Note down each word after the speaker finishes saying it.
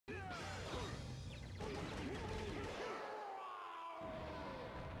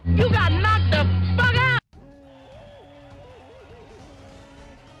You got knocked the fuck out!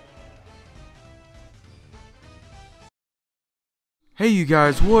 Hey you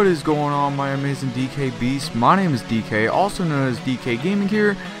guys, what is going on, my amazing DK Beast? My name is DK, also known as DK Gaming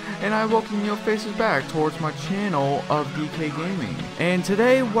here, and I welcome your faces back towards my channel of DK Gaming. And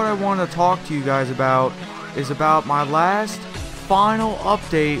today what I want to talk to you guys about is about my last final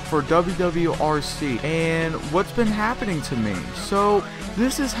update for WWRC and what's been happening to me. So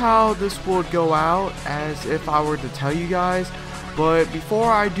this is how this would go out as if I were to tell you guys, but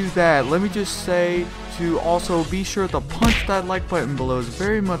before I do that, let me just say to also be sure to punch that like button below, is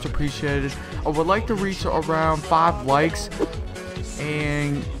very much appreciated. I would like to reach around 5 likes,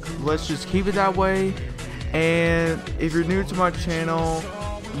 and let's just keep it that way. And if you're new to my channel,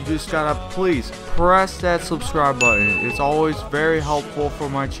 you just gotta please press that subscribe button. It's always very helpful for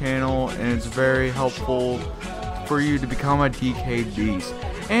my channel, and it's very helpful for you to become a DK Beast.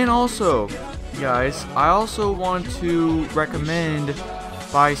 And also guys, I also want to recommend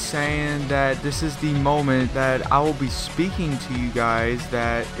by saying that this is the moment that I will be speaking to you guys,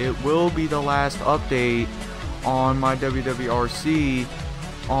 that it will be the last update on my WWRC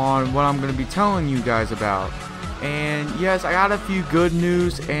on what I'm going to be telling you guys about. And yes, I got a few good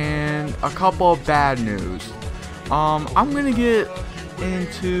news and a couple of bad news. I'm going to get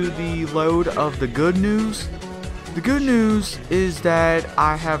into the load of the good news. The good news is that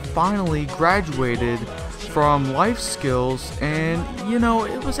I have finally graduated from life skills, and you know,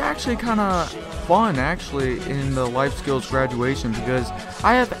 it was actually kind of fun actually in the life skills graduation because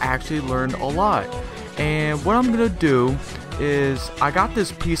I have actually learned a lot. And what I'm gonna do is, I got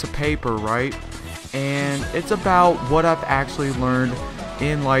this piece of paper, right, and it's about what I've actually learned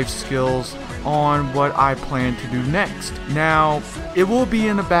in life skills on what I plan to do next. Now it will be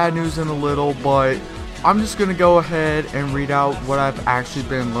in the bad news in a little, but I'm just gonna go ahead and read out what I've actually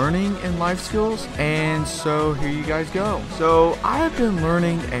been learning in life skills, and so here you guys go. So I have been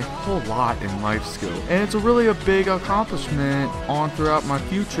learning a whole lot in life skills, and it's really a big accomplishment on throughout my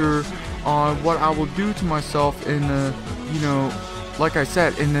future on what I will do to myself in the, you know, like I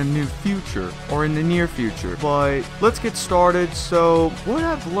said, in the new future or in the near future. But let's get started. So what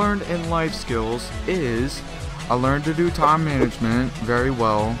I've learned in life skills is I learned to do time management very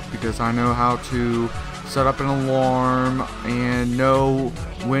well, because I know how to set up an alarm and know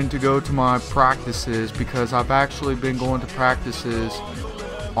when to go to my practices, because I've actually been going to practices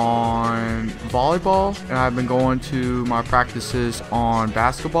on volleyball, and I've been going to my practices on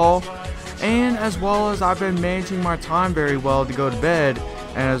basketball, and as well as I've been managing my time very well to go to bed,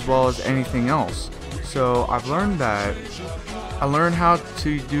 and as well as anything else. So I've learned that. I learned how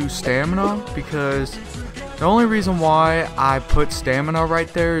to do stamina, because the only reason why I put stamina right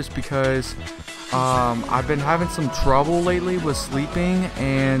there is because I've been having some trouble lately with sleeping,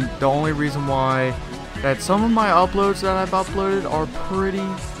 and the only reason why that some of my uploads that I've uploaded are pretty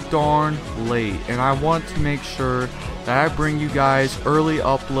darn late, and I want to make sure that I bring you guys early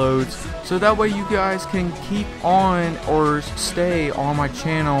uploads so that way you guys can keep on or stay on my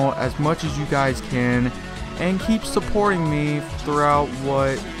channel as much as you guys can and keep supporting me throughout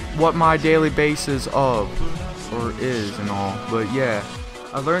what my daily basis of or is and all. But yeah,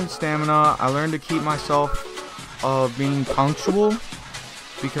 I learned stamina. I learned to keep myself being punctual,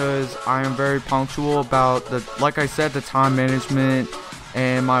 because I am very punctual about like I said, the time management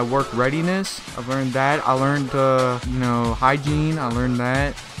and my work readiness. I've learned that. I learned you know, hygiene. I learned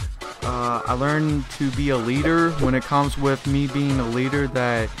that. I learned to be a leader. When it comes with me being a leader,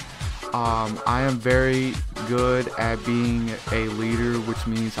 that I am very good at being a leader, which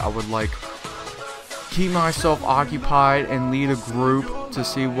means I would like keep myself occupied and lead a group to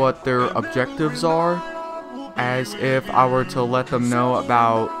see what their objectives are, as if I were to let them know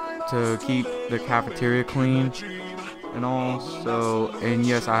about to keep the cafeteria clean and all. So, and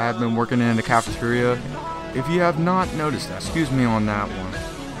yes, I have been working in the cafeteria, if you have not noticed that. Excuse me on that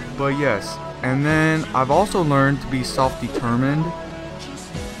one. But yes, and then I've also learned to be self-determined,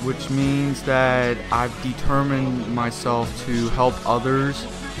 which means that I've determined myself to help others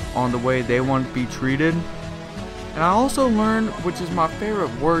on the way they want to be treated. And I also learned, which is my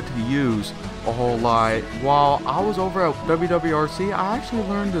favorite word to use a whole lot, while I was over at WWRC, I actually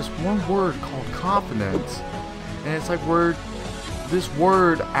learned this one word called confidence. And it's like this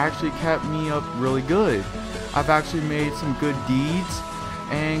word actually kept me up really good. I've actually made some good deeds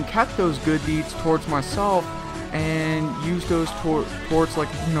and kept those good deeds towards myself and used those towards, like,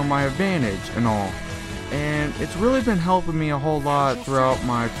 you know, my advantage and all. And it's really been helping me a whole lot throughout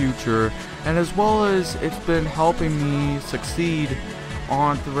my future, and as well as it's been helping me succeed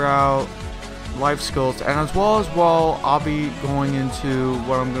on throughout life skills, and as well I'll be going into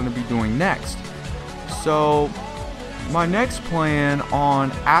what I'm going to be doing next. So my next plan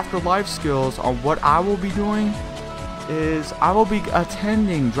on after life skills on what I will be doing is I will be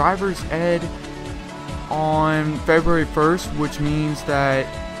attending driver's ed on February 1st, which means that,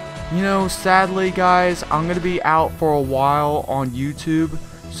 you know, sadly guys, I'm going to be out for a while on YouTube.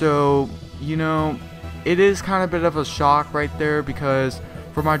 So, you know, it is kind of a bit of a shock right there, because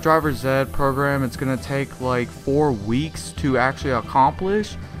for my driver's ed program, it's going to take like 4 weeks to actually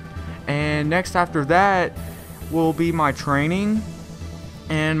accomplish. And next after that will be my training.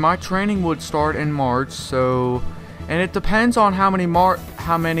 And my training would start in March. So, and it depends on how many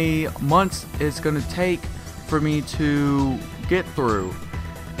months it's going to take for me to get through.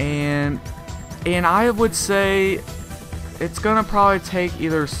 And I would say it's gonna probably take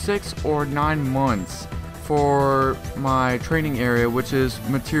either 6 or 9 months for my training area, which is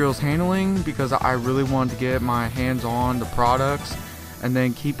materials handling, because I really want to get my hands on the products and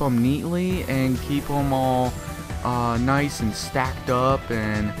then keep them neatly and keep them all nice and stacked up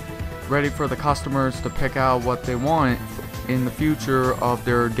and ready for the customers to pick out what they want in the future of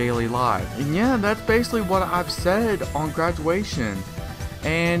their daily life. And yeah, that's basically what I've said on graduation.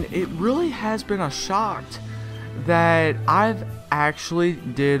 And it really has been a shock that I've actually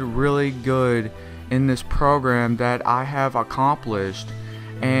did really good in this program that I have accomplished,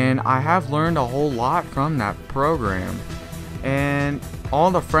 and I have learned a whole lot from that program. And all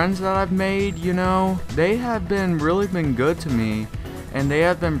the friends that I've made, you know, they have really been good to me, and they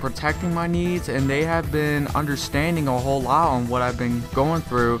have been protecting my needs, and they have been understanding a whole lot on what I've been going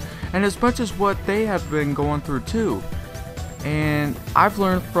through, and as much as what they have been going through too. And I've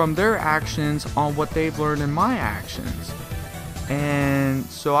learned from their actions on what they've learned in my actions. And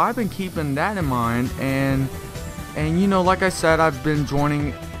so I've been keeping that in mind. And you know, like I said, I've been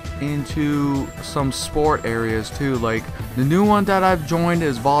joining into some sport areas too. Like the new one that I've joined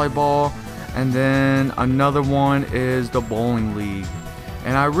is volleyball, and then another one is the bowling league.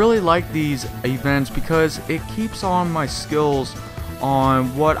 And I really like these events because it keeps on my skills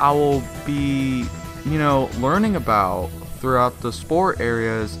on what I will be, you know, learning about throughout the sport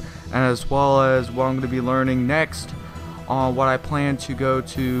areas, and as well as what I'm going to be learning next on what I plan to go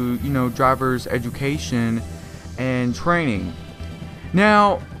to, you know, driver's education and training.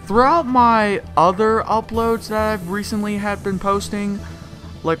 Now, throughout my other uploads that I've recently had been posting,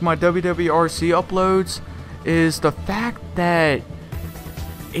 like my WWRC uploads, is the fact that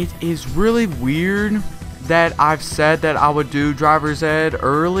it is really weird that I've said that I would do driver's ed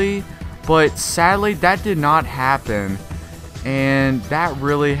early, but sadly that did not happen. And that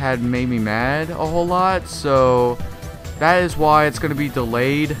really had made me mad a whole lot, so that is why it's going to be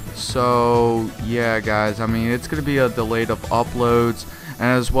delayed. So yeah guys, I mean, it's going to be a delay of uploads, and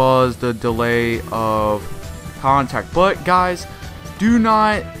as well as the delay of contact. But guys, do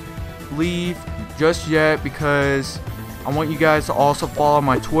not leave just yet, because I want you guys to also follow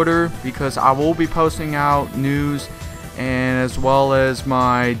my Twitter, because I will be posting out news and as well as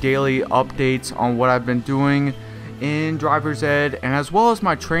my daily updates on what I've been doing in driver's ed, and as well as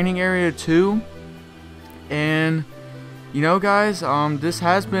my training area too. And you know guys, this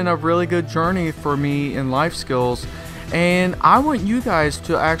has been a really good journey for me in life skills, and I want you guys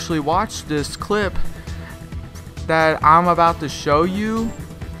to actually watch this clip that I'm about to show you,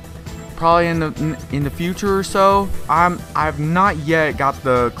 probably in the future or so. I've not yet got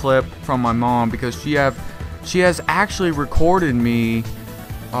the clip from my mom, because she has actually recorded me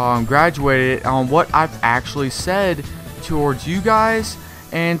graduated on what I've actually said towards you guys,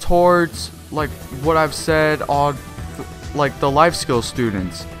 and towards like what I've said on like the life skills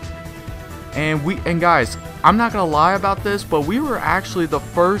students. And guys, I'm not gonna lie about this, but we were actually the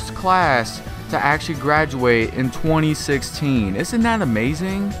first class to actually graduate in 2016. Isn't that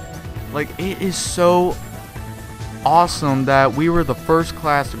amazing? Like, it is so awesome that we were the first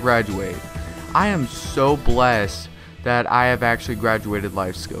class to graduate. I am so blessed that I have actually graduated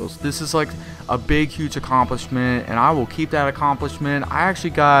life skills. This is like a big, huge accomplishment, and I will keep that accomplishment. I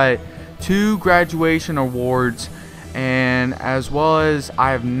actually got 2 graduation awards, and as well as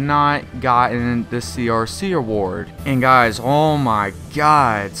I have not gotten the CRC award. And guys, oh my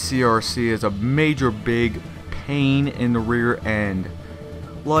god, CRC is a major big pain in the rear end.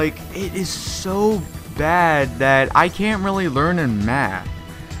 Like, it is so bad that I can't really learn in math.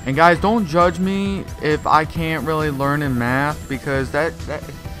 And guys, don't judge me if I can't really learn in math, because that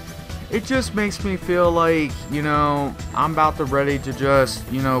it just makes me feel like, you know, I'm about to ready to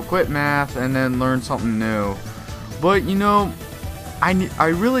just, you know, quit math and then learn something new. But you know,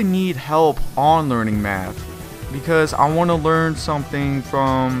 I really need help on learning math, because I want to learn something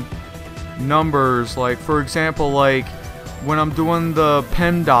from numbers, like for example, like when I'm doing the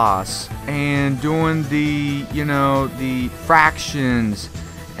PEMDAS and doing the, you know, the fractions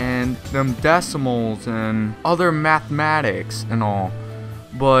and them decimals and other mathematics and all.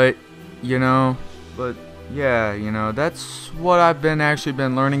 But yeah, you know, that's what I've actually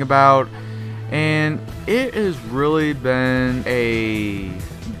been learning about, and it has really been a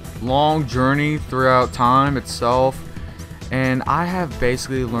long journey throughout time itself, and I have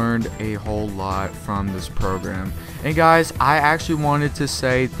basically learned a whole lot from this program. And guys, I actually wanted to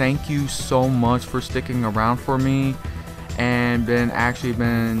say thank you so much for sticking around for me and been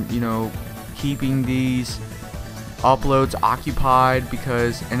you know, keeping these uploads occupied,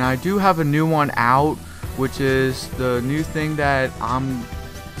 because I do have a new one out, which is the new thing that I'm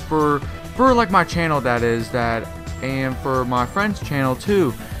for like my channel, that is, that, and for my friend's channel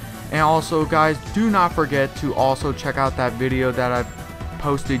too. And also guys, do not forget to also check out that video that I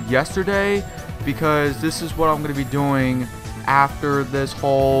posted yesterday, because this is what I'm going to be doing after this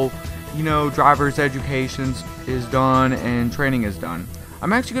whole, you know, driver's education is done and training is done.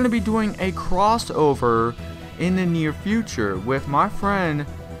 I'm actually going to be doing a crossover in the near future with my friend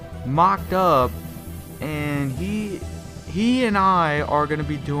Mocked Up, and he and I are going to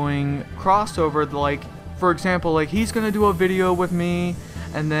be doing crossover. Like for example, like he's going to do a video with me,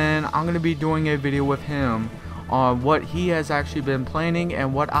 and then I'm going to be doing a video with him on what he has actually been planning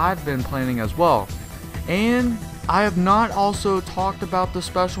and what I've been planning as well. And I have not also talked about the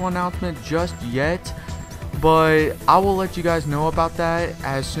special announcement just yet, but I will let you guys know about that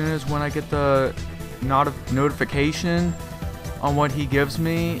as soon as when I get the notification on what he gives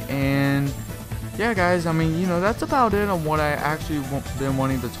me. And yeah guys, I mean, you know, that's about it on what I actually been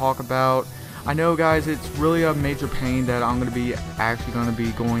wanting to talk about. I know guys, it's really a major pain that I'm going to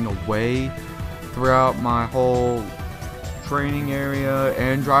be going away throughout my whole training area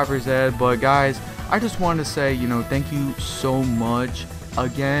and driver's ed, but guys, I just wanted to say, you know, thank you so much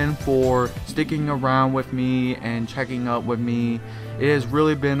again for sticking around with me and checking up with me. It has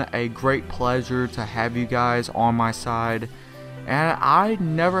really been a great pleasure to have you guys on my side, and I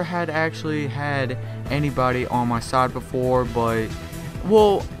never had actually had anybody on my side before, but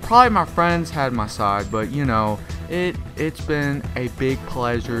well, probably my friends had my side, but you know, it's been a big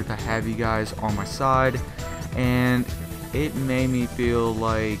pleasure to have you guys on my side, and it made me feel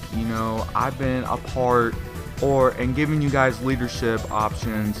like, you know, I've been a part and giving you guys leadership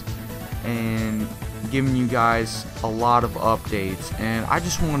options and giving you guys a lot of updates. And I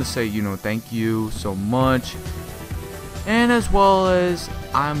just want to say, you know, thank you so much. And as well as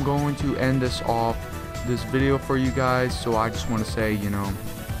I'm going to end this video for you guys, so I just want to say, you know,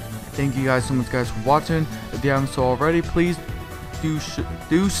 thank you guys so much guys for watching. If you haven't so already, please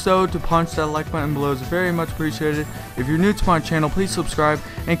do so to punch that like button below. It's very much appreciated. If you're new to my channel, please subscribe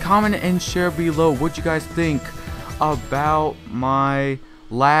and comment and share below what you guys think about my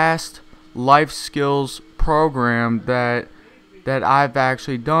last life skills program that I've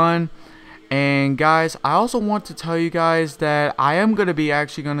actually done. And guys, I also want to tell you guys that I am going to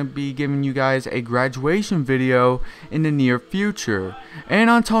be giving you guys a graduation video in the near future. And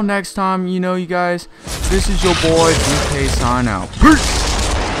until next time, you know, you guys, this is your boy DK sign out. Peace!